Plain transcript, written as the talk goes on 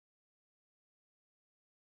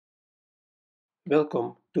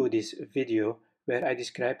Welcome to this video where I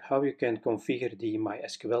describe how you can configure the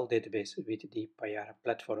MySQL database with the Payara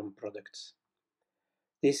Platform products.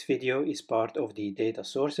 This video is part of the Data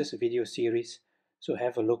Sources video series, so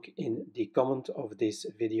have a look in the comment of this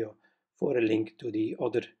video for a link to the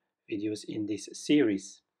other videos in this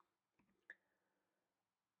series.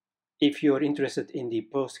 If you're interested in the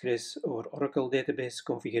Postgres or Oracle database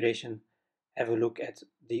configuration, have a look at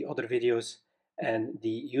the other videos and the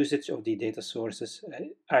usage of the data sources,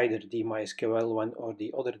 either the MySQL one or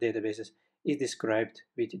the other databases, is described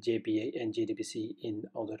with JPA and JDBC in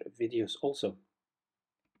other videos also.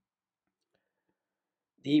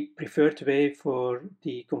 The preferred way for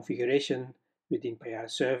the configuration within Payara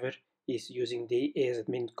Server is using the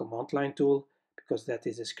Asadmin command line tool, because that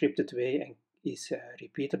is a scripted way and is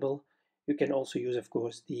repeatable. You can also use, of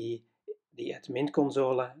course, the admin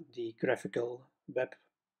console, the graphical web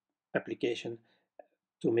application,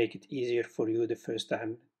 to make it easier for you the first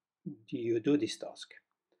time you do this task.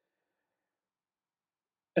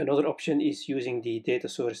 Another option is using the data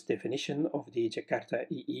source definition of the Jakarta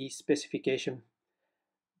EE specification.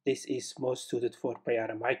 This is most suited for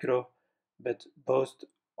Payara Micro, but both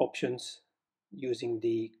options using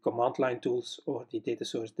the command line tools or the data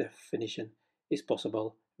source definition is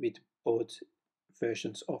possible with both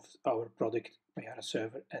versions of our product, Payara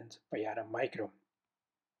Server and Payara Micro.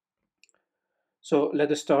 So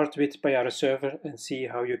let us start with Payara Server and see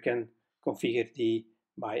how you can configure the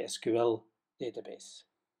MySQL database.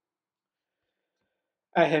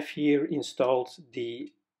 I have here installed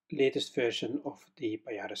the latest version of the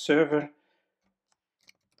Payara Server.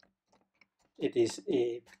 It is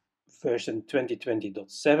a version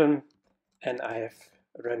 2020.7, and I have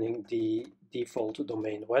running the default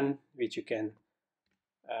domain 1, which you can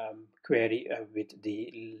query with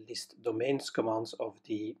the list domains commands of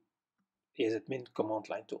the Asadmin command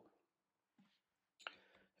line tool.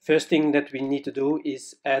 First thing that we need to do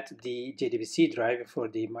is add the JDBC driver for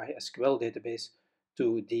the MySQL database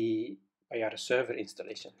to the Payara Server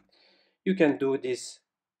installation. You can do this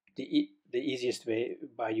the easiest way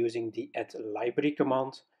by using the add library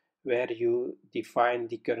command, where you define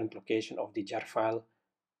the current location of the jar file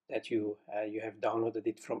that you have downloaded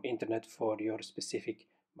it from internet for your specific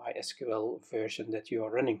MySQL version that you are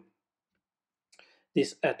running.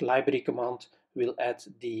 This add library command will add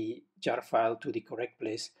the jar file to the correct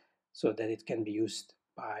place so that it can be used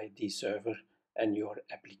by the server and your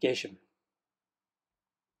application.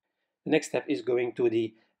 The next step is going to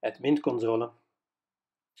the admin console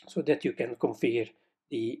so that you can configure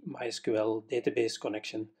the MySQL database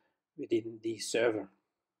connection within the server.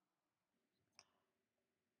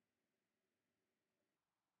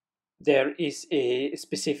 There is a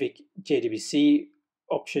specific JDBC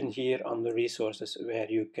option here on the resources where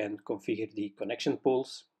you can configure the connection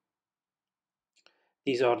pools.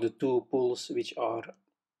 These are the two pools which are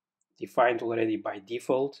defined already by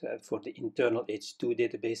default for the internal H2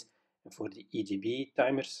 database and for the EGB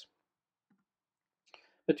timers.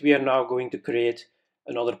 But we are now going to create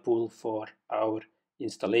another pool for our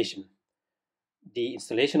installation. The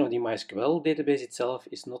installation of the MySQL database itself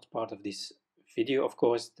is not part of this video, of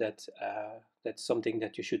course. That's something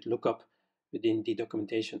that you should look up within the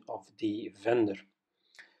documentation of the vendor.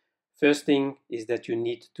 First thing is that you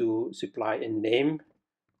need to supply a name.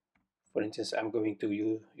 For instance, I'm going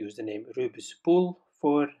to use the name Rubus Pool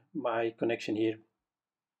for my connection here.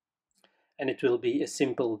 And it will be a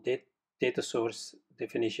simple data source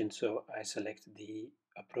definition, so I select the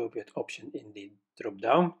appropriate option in the drop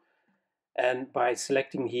down. And by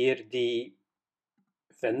selecting here the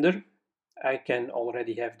vendor, I can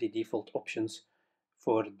already have the default options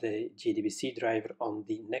for the JDBC driver on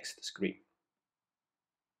the next screen.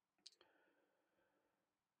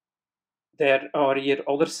 There are here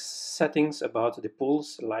other settings about the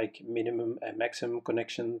pools, like minimum and maximum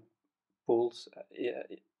connection pools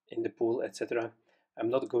in the pool, etc. I'm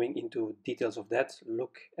not going into details of that.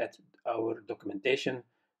 Look at our documentation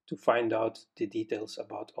to find out the details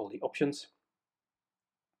about all the options.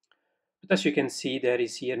 But as you can see, there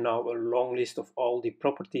is here now a long list of all the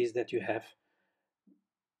properties that you have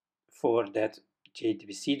for that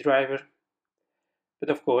JDBC driver. But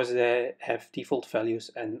of course, they have default values,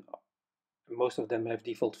 and most of them have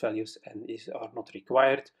default values and are not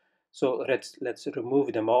required. So let's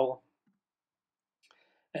remove them all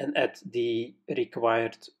and add the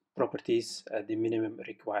required properties, the minimum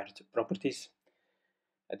required properties.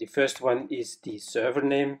 The first one is the server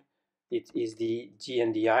name. It is the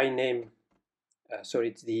Gndi name,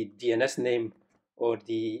 it's the DNS name or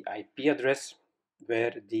the IP address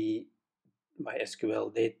where the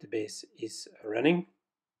MySQL database is running.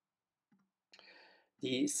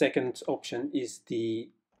 The second option is the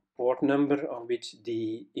port number on which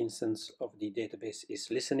the instance of the database is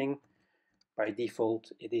listening. By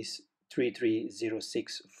default, it is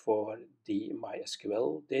 3306 for the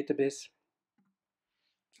MySQL database.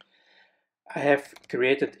 I have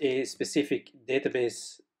created a specific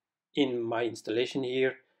database in my installation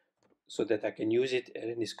here so that I can use it, and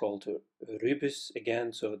it is called Rubus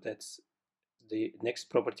again, so that's the next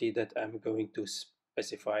property that I'm going to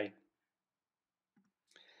specify.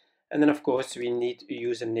 And then of course we need a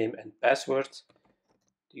username and password.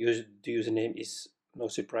 The username is, no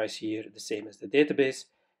surprise here, the same as the database,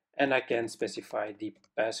 and I can specify the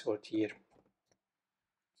password here.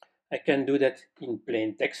 I can do that in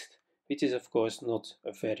plain text, which is of course not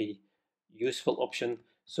a very useful option.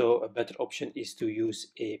 So a better option is to use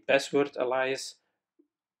a password alias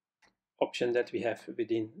option that we have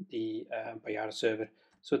within the Payara server,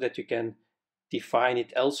 so that you can define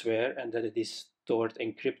it elsewhere and that it is stored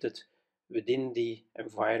encrypted within the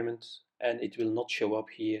environment and it will not show up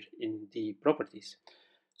here in the properties.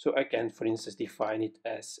 So I can, for instance, define it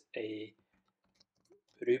as a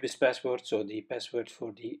Rubus password, so the password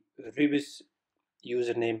for the Rubus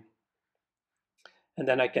username, and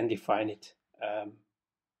then I can define it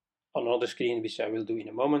on another screen, which I will do in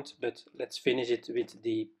a moment, but let's finish it with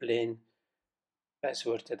the plain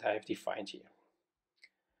password that I have defined here.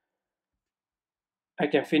 I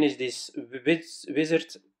can finish this wizard,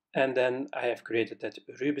 and then I have created that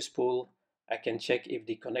Rubus pool. I can check if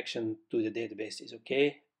the connection to the database is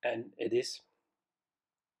okay, and it is.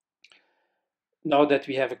 Now that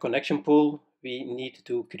we have a connection pool, we need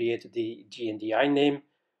to create the Gndi name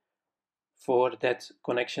for that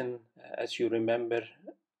connection. As you remember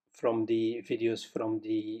from the videos from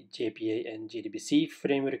the JPA and JDBC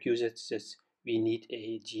framework usages, we need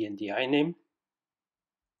a Gndi name.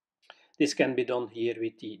 This can be done here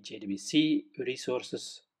with the JDBC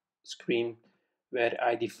resources screen, where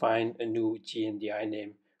I define a new Gndi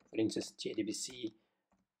name, for instance, JDBC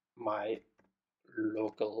my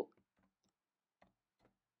local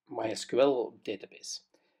MySQL database.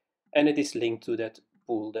 And it is linked to that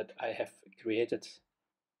pool that I have created.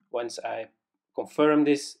 Once I confirm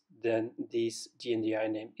this, then this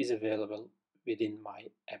Gndi name is available within my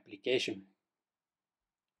application.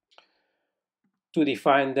 To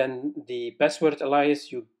define then the password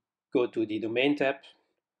alias, you go to the domain tab,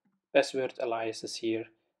 password aliases here,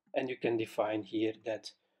 and you can define here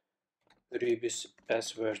that Rubus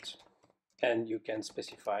password, and you can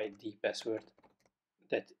specify the password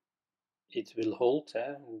that it will hold,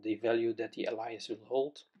 the value that the alias will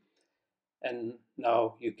hold. And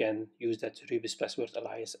now you can use that Rubus password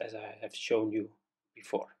alias as I have shown you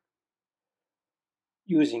before.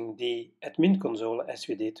 Using the admin console as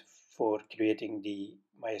we did for creating the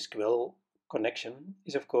MySQL connection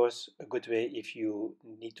is of course a good way if you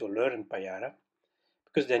need to learn Payara,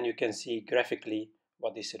 because then you can see graphically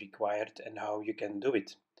what is required and how you can do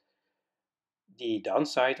it. The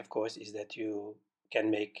downside, of course, is that you can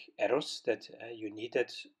make errors, that you need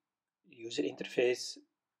that user interface,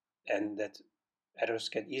 and that errors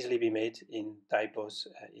can easily be made in typos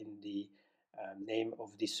in the name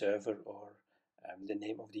of the server or the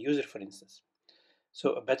name of the user, for instance.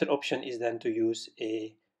 So a better option is then to use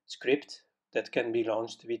a script that can be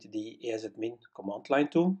launched with the Asadmin command line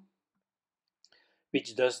tool,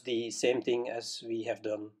 which does the same thing as we have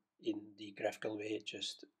done in the graphical way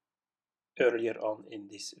just earlier on in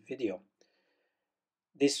this video.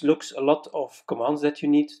 This looks a lot of commands that you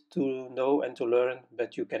need to know and to learn,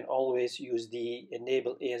 but you can always use the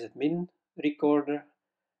enable asadmin recorder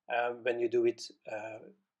when you do it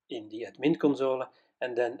in the admin console,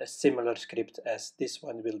 and then a similar script as this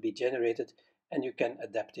one will be generated, and you can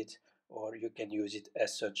adapt it or you can use it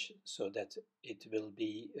as such so that it will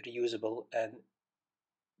be reusable and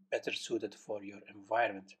better suited for your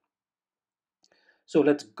environment. So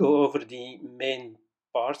let's go over the main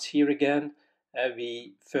parts here again.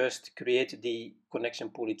 We first create the connection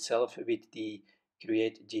pool itself with the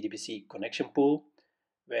create JDBC connection pool,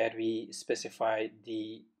 where we specify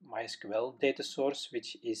the MySQL data source,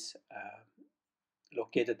 which is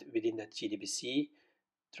located within the JDBC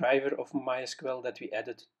driver of MySQL that we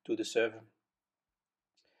added to the server.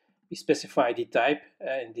 We specify the type,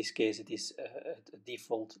 in this case it is a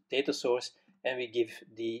default data source, and we give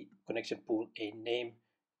the connection pool a name,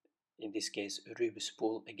 in this case Rubus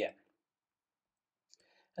pool again.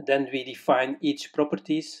 And then we define each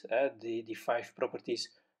properties, the 5 properties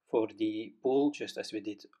for the pool, just as we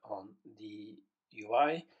did on the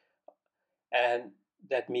UI. And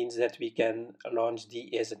that means that we can launch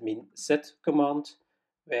the asadmin set command,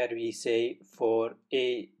 where we say for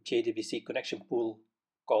a JDBC connection pool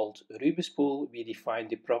called Rebus pool, we define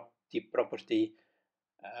the property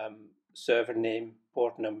server name,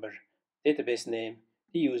 port number, database name,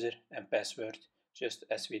 the user, and password, just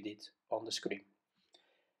as we did on the screen.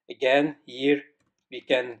 Again, here we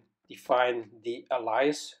can define the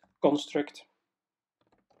alias construct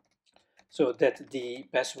so that the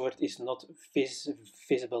password is not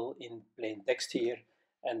visible in plain text here,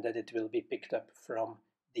 and that it will be picked up from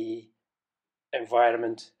the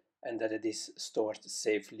environment and that it is stored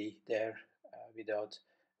safely there without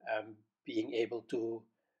being able to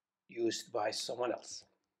used by someone else.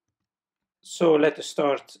 So let us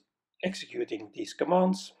start executing these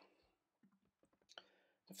commands.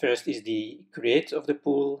 The first is the create of the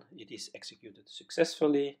pool. It is executed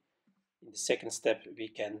successfully. In the second step, we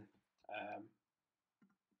can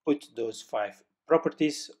put those 5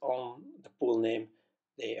 properties on the pool name.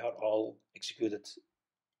 They are all executed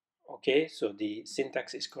okay, so the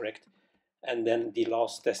syntax is correct. And then the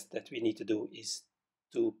last test that we need to do is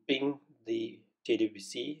to ping the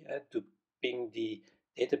JDBC, to ping the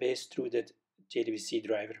database through that JDBC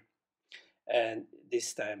driver. And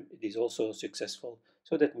this time it is also successful.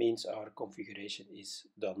 So that means our configuration is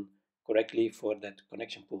done correctly for that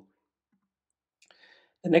connection pool.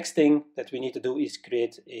 The next thing that we need to do is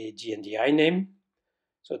create a Gndi name.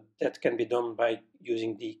 So that can be done by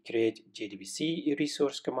using the create JDBC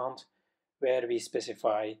resource command, where we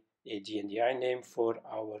specify a Gndi name for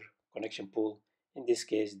our connection pool. In this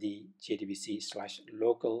case, the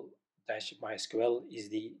JDBC/local-MySQL is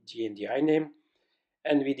the Gndi name,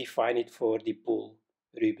 and we define it for the pool,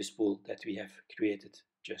 Rebus pool, that we have created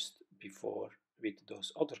just before with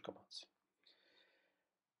those other commands.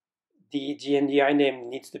 The Gndi name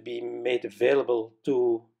needs to be made available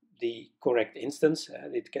to the correct instance.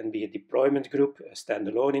 It can be a deployment group, a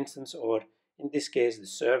standalone instance, or in this case, the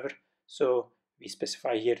server. So we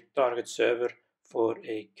specify here target server for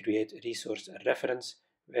a create resource reference,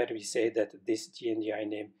 where we say that this Gndi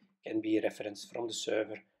name can be a reference from the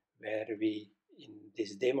server where we, in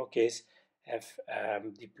this demo case, have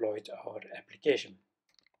deployed our application.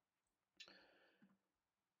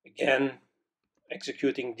 Again,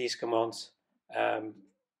 executing these commands, and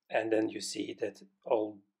then you see that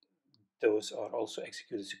all those are also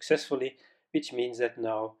executed successfully, which means that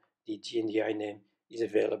now the Gndi name is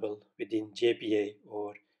available within JPA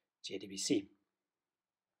or JDBC.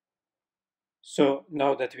 So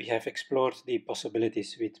now that we have explored the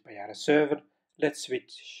possibilities with Payara Server, let's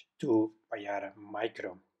switch to Payara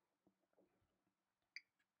Micro.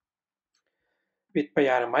 With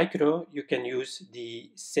Payara Micro, you can use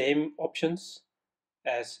the same options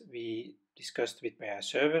as we discussed with Payara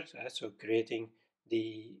Server, so creating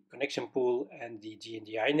the connection pool and the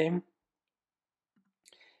Gndi name.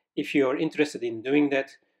 If you're interested in doing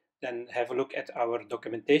that, then have a look at our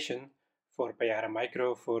documentation for Payara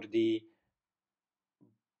Micro for the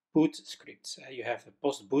boot scripts. You have a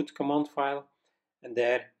post-boot command file, and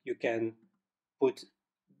there you can put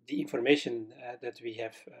the information that we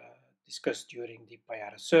have discussed during the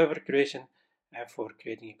Payara server creation for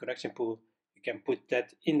creating a connection pool. You can put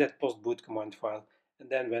that in that post-boot command file, and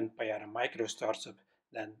then when Payara Micro starts up,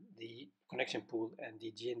 then the connection pool and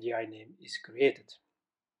the Gndi name is created.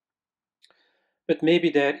 But maybe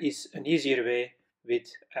there is an easier way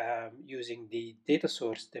with using the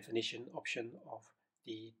DataSource definition option of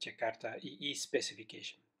the Jakarta EE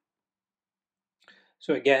specification.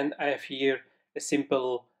 So again, I have here a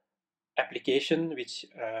simple application which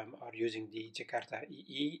are using the Jakarta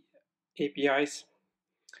EE APIs,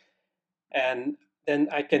 and then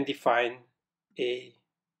I can define the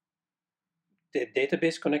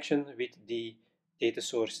database connection with the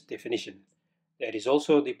DataSource definition. There is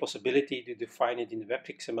also the possibility to define it in the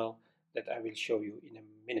web.xml that I will show you in a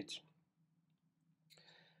minute.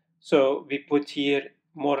 So we put here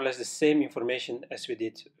more or less the same information as we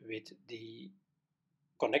did with the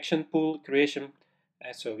connection pool creation.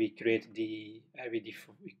 So we create the, we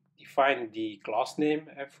define the class name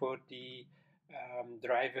for the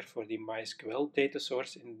driver for the MySQL data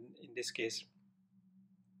source in this case.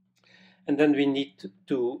 And then we need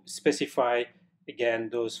to specify again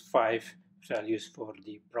those 5 values for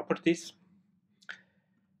the properties.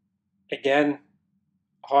 Again,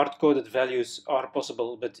 hard-coded values are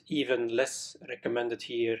possible, but even less recommended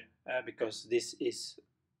here because this is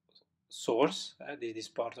source. This is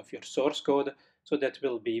part of your source code, so that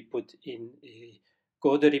will be put in a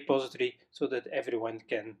code repository so that everyone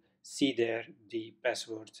can see there the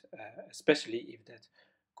password, especially if that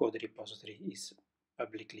code repository is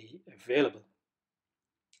publicly available.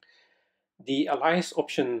 The alias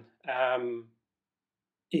option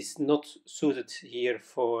is not suited here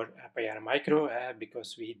for Payara Micro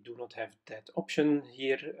because we do not have that option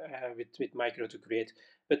here with Micro to create,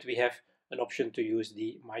 but we have an option to use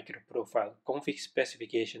the micro profile config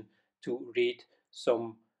specification to read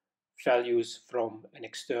some values from an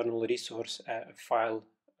external resource file,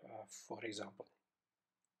 for example.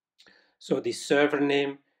 So the server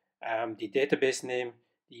name, the database name,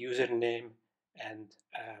 the username, and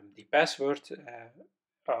the password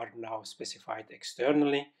are now specified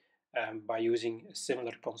externally by using a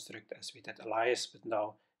similar construct as we did alias, but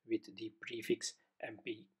now with the prefix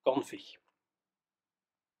mpconfig.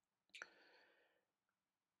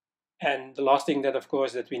 And the last thing that, of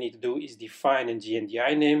course, that we need to do is define a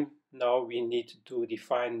Gndi name. Now we need to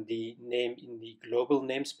define the name in the global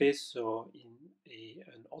namespace, so in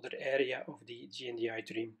another area of the Gndi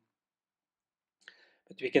tree.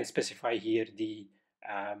 But we can specify here the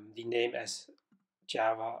name as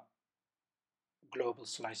Java global /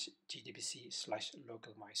 JDBC /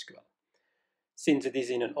 local MySQL. Since it is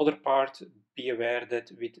in another part, be aware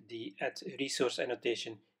that with the add resource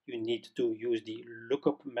annotation, you need to use the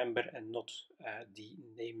lookup member and not the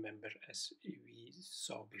name member as we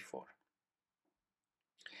saw before.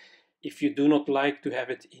 If you do not like to have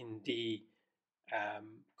it in the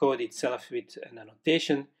code itself with an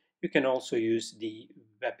annotation, you can also use the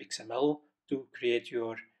web XML to create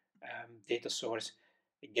your data source.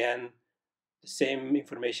 Again, the same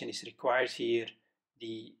information is required here.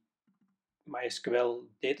 The MySQL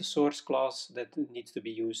DataSource class that needs to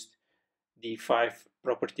be used, the 5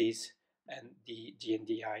 properties, and the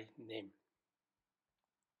Gndi name.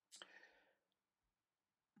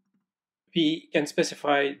 We can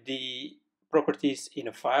specify the properties in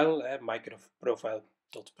a file,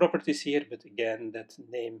 microprofile.properties here, but again, that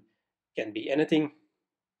name can be anything,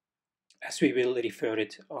 as we will refer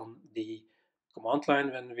it on the command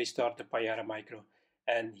line when we start the Payara Micro.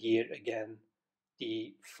 And here again,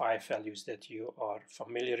 the 5 values that you are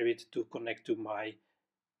familiar with to connect to my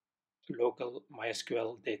local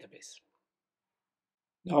MySQL database.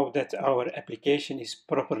 Now that our application is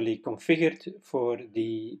properly configured for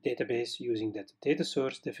the database using that data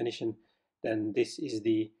source definition, then this is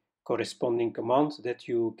the corresponding command that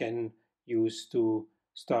you can use to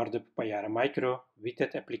start up Payara Micro with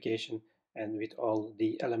that application and with all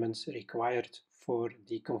the elements required for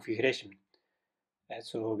the configuration. And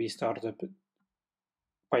so we start up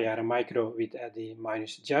Payara Micro with the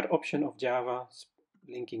 -jar option of Java,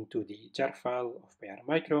 linking to the jar file of Payara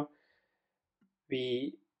Micro.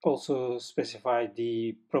 We also specify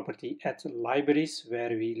the property add libraries,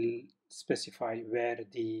 where we specify where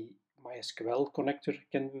the MySQL connector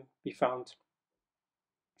can be found.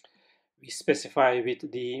 We specify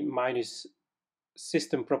with the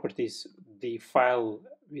 -system properties the file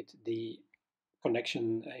with the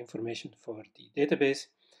connection information for the database.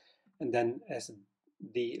 And then as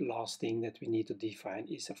the last thing that we need to define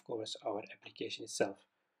is, of course, our application itself.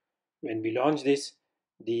 When we launch this,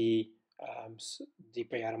 the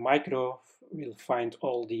Payara Micro will find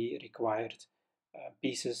all the required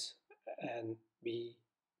pieces, and we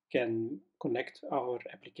can connect our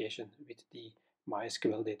application with the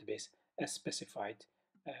MySQL database as specified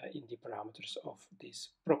in the parameters of this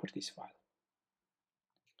properties file.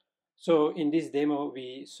 So in this demo,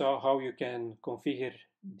 we saw how you can configure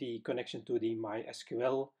the connection to the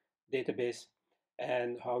MySQL database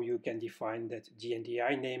and how you can define that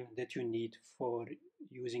Gndi name that you need for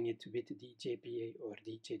using it with the JPA or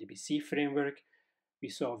the JDBC framework. We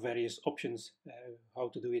saw various options how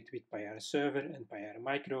to do it with Payara Server and Payara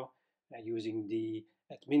Micro using the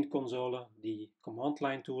admin console, the command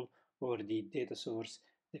line tool, or the data source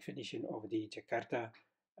definition of the Jakarta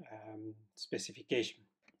specification.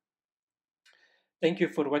 Thank you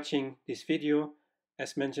for watching this video.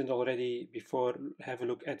 As mentioned already before, have a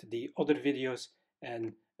look at the other videos,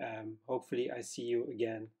 and hopefully I see you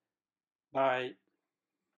again. Bye.